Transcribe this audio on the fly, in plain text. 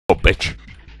Go, bitch.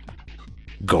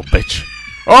 Go, bitch.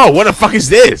 Oh, what the fuck is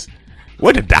this?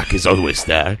 Where the duck is always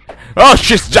there. Oh,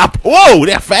 shit, jump. Whoa,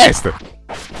 they're fast.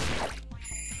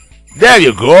 There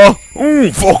you go.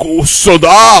 Focusso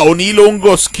da, ogni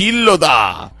lungo schillo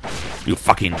da. You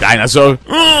fucking dinosaur.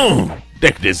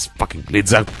 Take this fucking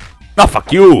lizard. No,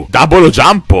 fuck you. Double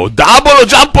jumpo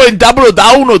and double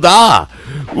down da.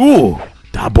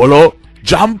 Double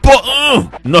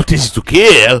jumpo. Not easy to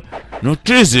kill. Not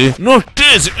easy.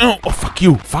 Oh, fuck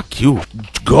you. Fuck you.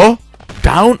 Go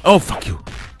down. Oh, fuck you.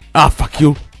 Ah, fuck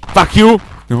you. Fuck you.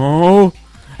 No.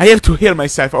 I have to heal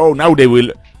myself. Oh, now they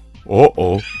will.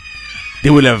 Oh.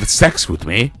 They will have sex with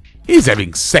me. He's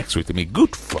having sex with me.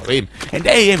 Good for him. And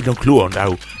I have no clue on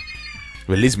how to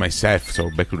release myself. So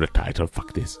back to the title.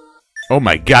 Fuck this. Oh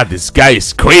my god, this guy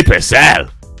is creepy as hell.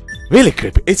 Really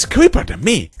creepy. It's creepier than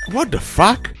me. What the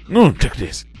fuck? No, check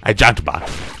this. I jumped back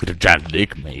with a giant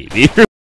dick, maybe.